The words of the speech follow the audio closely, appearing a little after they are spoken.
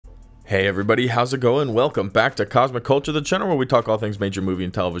Hey everybody, how's it going? Welcome back to Cosmic Culture, the channel where we talk all things major movie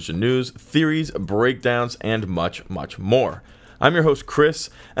and television news, theories, breakdowns, and much more. I'm your host Chris,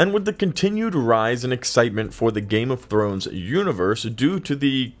 and with the continued rise in excitement for the Game of Thrones universe due to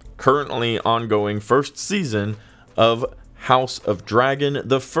the currently ongoing first season of House of Dragon,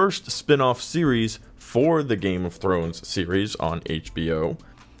 the first spin-off series for the Game of Thrones series on HBO,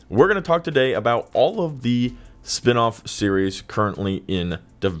 we're going to talk today about all of the spin-off series currently in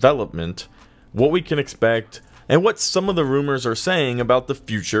development, what we can expect, and what some of the rumors are saying about the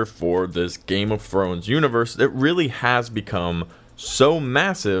future for this Game of Thrones universe that really has become so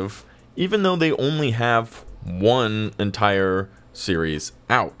massive, even though they only have one entire series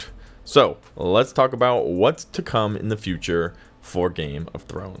out. So let's talk about what's to come in the future for Game of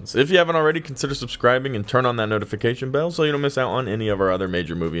Thrones. If you haven't already, consider subscribing and turn on that notification bell so you don't miss out on any of our other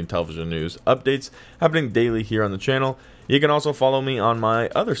major movie and television news updates happening daily here on the channel. You can also follow me on my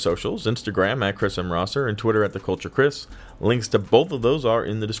other socials, Instagram at Chris M. Rosser and Twitter at TheCultureChris. Links to both of those are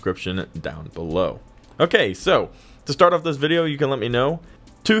in the description down below. Okay, so to start off this video, you can let me know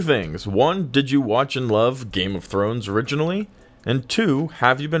two things. One, did you watch and love Game of Thrones originally? And two,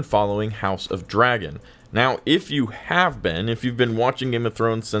 have you been following House of Dragon? Now, if you've been watching Game of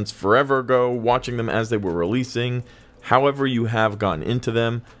Thrones since forever ago, watching them as they were releasing, however you have gotten into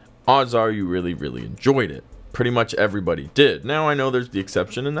them, odds are you really enjoyed it. Pretty much everybody did. Now, I know there's the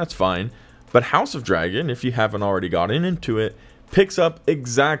exception, and that's fine, but House of Dragon, if you haven't already gotten into it, picks up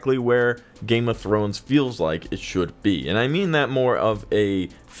exactly where Game of Thrones feels like it should be. And I mean that more of a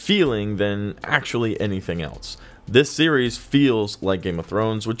feeling than actually anything else. This series feels like Game of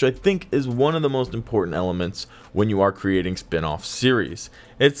Thrones, which I think is one of the most important elements when you are creating spin-off series.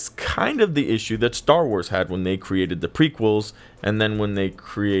 It's kind of the issue that Star Wars had when they created the prequels, and then when they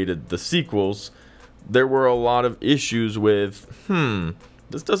created the sequels, there were a lot of issues with,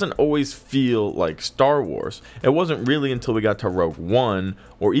 this doesn't always feel like Star Wars. It wasn't really until we got to Rogue One,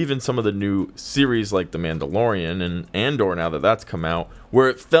 or even some of the new series like The Mandalorian and Andor, now that that's come out, where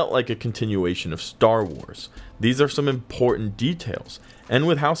it felt like a continuation of Star Wars. These are some important details. And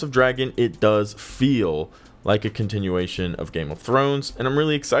with House of Dragon, it does feel like a continuation of Game of Thrones, and I'm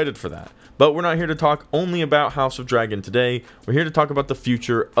really excited for that. But we're not here to talk only about House of Dragon today. We're here to talk about the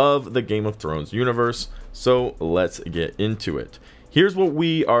future of the Game of Thrones universe, so let's get into it. Here's what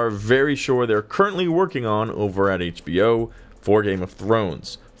we are very sure they're currently working on over at HBO for Game of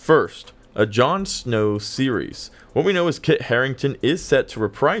Thrones. First, a Jon Snow series. What we know is Kit Harington is set to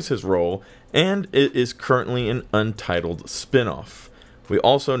reprise his role, and it is currently an untitled spin-off. We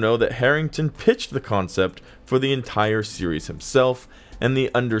also know that Harington pitched the concept for the entire series himself, and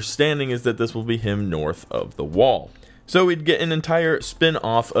the understanding is that this will be him north of the Wall. So we'd get an entire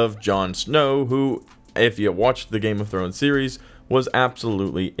spin-off of Jon Snow, who, if you watched the Game of Thrones series, was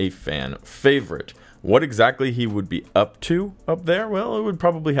absolutely a fan favorite. What exactly he would be up to up there? Well, it would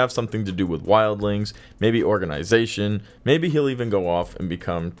probably have something to do with wildlings, maybe organization, maybe he'll even go off and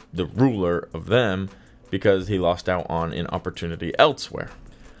become the ruler of them because he lost out on an opportunity elsewhere.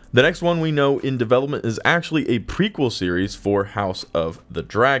 The next one we know in development is actually a prequel series for House of the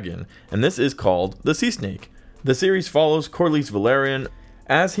Dragon, and this is called The Sea Snake. The series follows Corlys Velaryon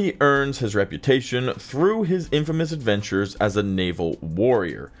as he earns his reputation through his infamous adventures as a naval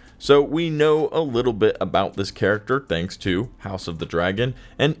warrior. So we know a little bit about this character thanks to House of the Dragon,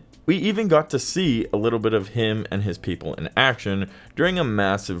 and we even got to see a little bit of him and his people in action during a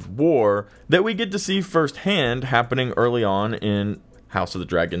massive war that we get to see firsthand happening early on in House of the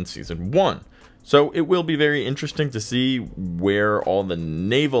Dragon Season 1. So it will be very interesting to see where all the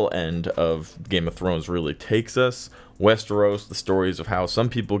naval end of Game of Thrones really takes us. Westeros, the stories of how some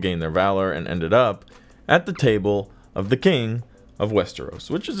people gained their valor and ended up at the table of the king of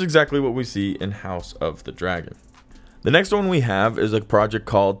Westeros, which is exactly what we see in House of the Dragon. The next one we have is a project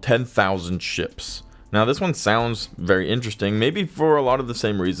called 10,000 Ships. Now this one sounds very interesting, maybe for a lot of the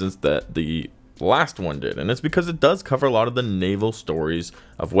same reasons that the last one did, and it's because it does cover a lot of the naval stories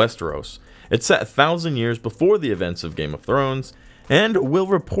of Westeros. It's set 1,000 years before the events of Game of Thrones, and will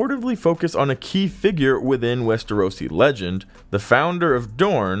reportedly focus on a key figure within Westerosi legend, the founder of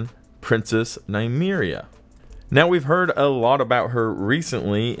Dorne, Princess Nymeria. Now we've heard a lot about her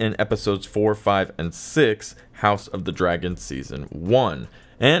recently in episodes 4, 5, and 6, House of the Dragon Season 1,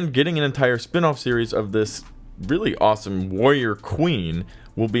 and getting an entire spin-off series of this really awesome warrior queen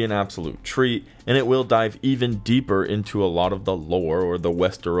will be an absolute treat, and it will dive even deeper into a lot of the lore, or the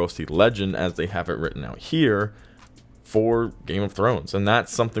Westerosi legend as they have it written out here, for Game of Thrones. And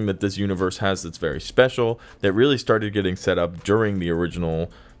that's something that this universe has that's very special, that really started getting set up during the original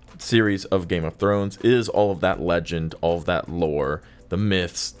series of Game of Thrones, is all of that legend, all of that lore the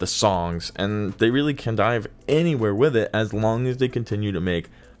myths, the songs, and they really can dive anywhere with it as long as they continue to make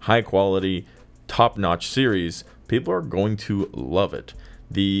high quality, top-notch series. People are going to love it.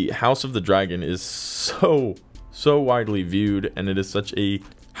 The House of the Dragon is so widely viewed, and it is such a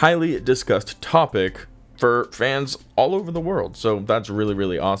highly discussed topic for fans all over the world. So that's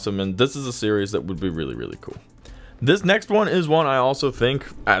really awesome, and this is a series that would be really cool. This next one is one I also think,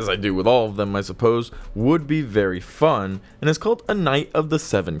 as I do with all of them I suppose, would be very fun, and it's called A Knight of the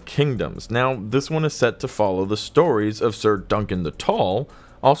Seven Kingdoms. Now, this one is set to follow the stories of Sir Duncan the Tall,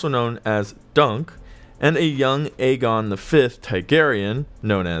 also known as Dunk, and a young Aegon V Targaryen,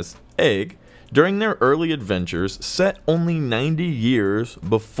 known as Aeg, during their early adventures set only 90 years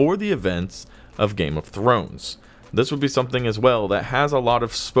before the events of Game of Thrones. This would be something as well that has a lot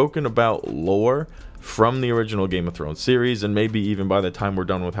of spoken about lore from the original Game of Thrones series, and maybe even by the time we're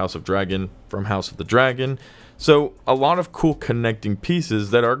done with House of Dragon, from House of the Dragon. So a lot of cool connecting pieces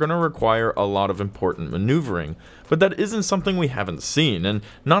that are going to require a lot of important maneuvering, but that isn't something we haven't seen. And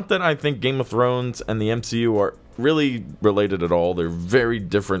not that I think Game of Thrones and the MCU are really related at all. They're very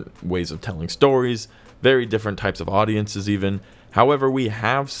different ways of telling stories, very different types of audiences even. However, we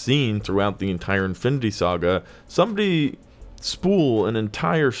have seen throughout the entire Infinity Saga somebody spool an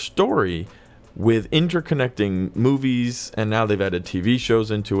entire story with interconnecting movies, and now they've added TV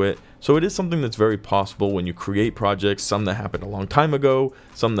shows into it. So it is something that's very possible when you create projects, some that happened a long time ago,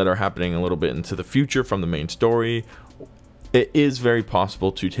 some that are happening a little bit into the future from the main story. It is very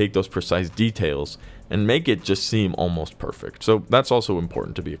possible to take those precise details and make it just seem almost perfect. So that's also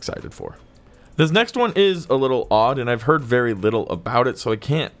important to be excited for. This next one is a little odd, and I've heard very little about it, so I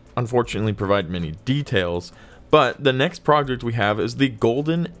can't unfortunately provide many details. But the next project we have is the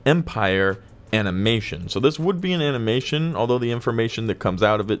Golden Empire animation. So this would be an animation, although the information that comes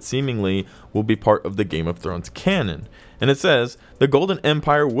out of it seemingly will be part of the Game of Thrones canon. And it says, the Golden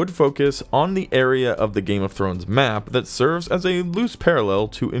Empire would focus on the area of the Game of Thrones map that serves as a loose parallel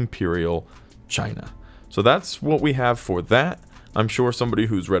to Imperial China. So that's what we have for that. I'm sure somebody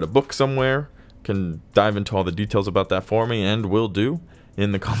who's read a book somewhere can dive into all the details about that for me, and will do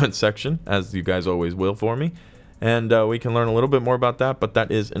in the comment section, as you guys always will for me. And we can learn a little bit more about that, but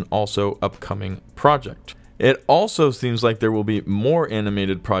that is an also upcoming project. It also seems like there will be more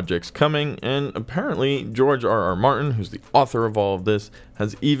animated projects coming, and apparently George R.R. Martin, who's the author of all of this,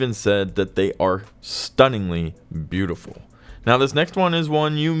 has even said that they are stunningly beautiful. Now this next one is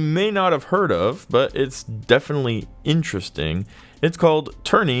one you may not have heard of, but it's definitely interesting. It's called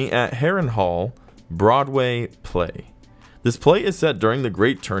Tourney at Harrenhal Broadway Play. This play is set during the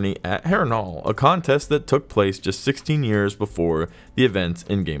Great Tourney at Harrenhal, a contest that took place just 16 years before the events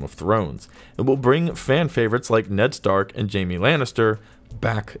in Game of Thrones. It will bring fan favorites like Ned Stark and Jaime Lannister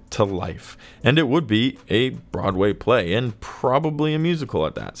back to life. And it would be a Broadway play, and probably a musical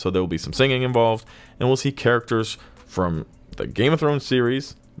at that. So there will be some singing involved, and we'll see characters from the Game of Thrones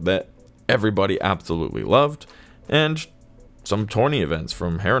series that everybody absolutely loved, and some tourney events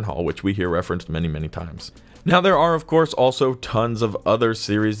from Harrenhal, which we hear referenced many times. Now there are of course also tons of other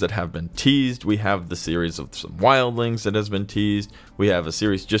series that have been teased. We have the series of some wildlings that has been teased. We have a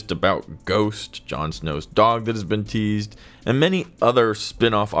series just about Ghost, Jon Snow's dog, that has been teased, and many other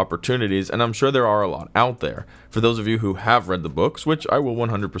spin-off opportunities, and I'm sure there are a lot out there. For those of you who have read the books, which I will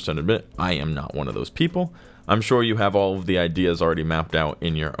 100% admit, I am not one of those people, I'm sure you have all of the ideas already mapped out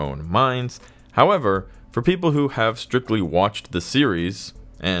in your own minds. However, for people who have strictly watched the series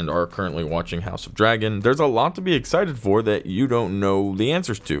and are currently watching House of Dragon, there's a lot to be excited for that you don't know the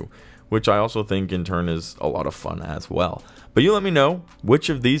answers to, which I also think in turn is a lot of fun as well. But you let me know which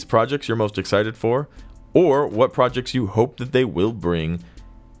of these projects you're most excited for, or what projects you hope that they will bring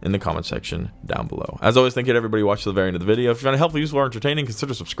in the comment section down below. As always, thank you to everybody who watched the very end of the video. If you found it helpful, useful, or entertaining,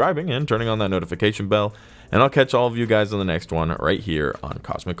 consider subscribing and turning on that notification bell. And I'll catch all of you guys on the next one right here on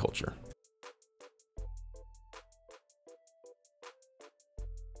Cosmic Culture.